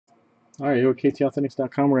Alright, here at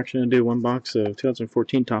KTAuthentics.com, we're actually going to do one box of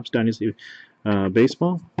 2014 Topps Dynasty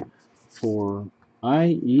Baseball for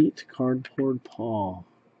I Eat Cardboard Paul.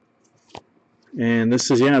 And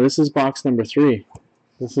this is box number 3.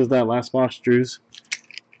 This is that last box, Drews.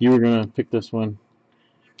 You were going to pick this one.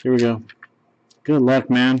 Here we go. Good luck,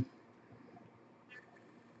 man.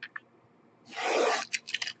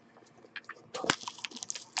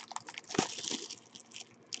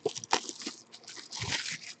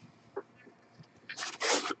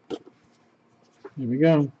 Here we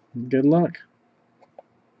go. Good luck.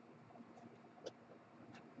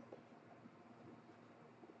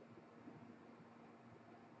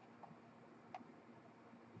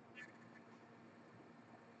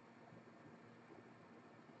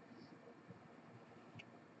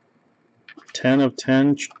 Ten of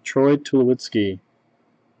 10, Troy Tulowitzki.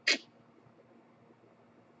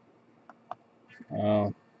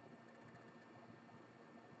 Wow.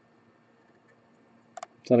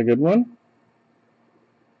 Is that a good one?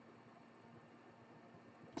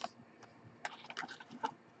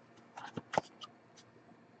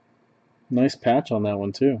 Nice patch on that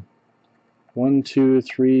one, too. 1, 2,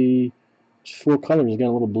 3, 4 colors. Got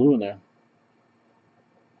a little blue in there.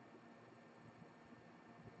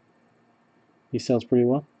 He sells pretty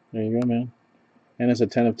well. There you go, man. And it's a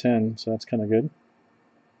 10 of 10, so that's kind of good.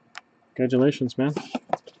 Congratulations, man.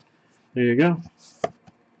 There you go.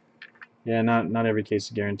 Yeah, not every case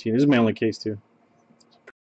is guaranteed. This is my only case, too.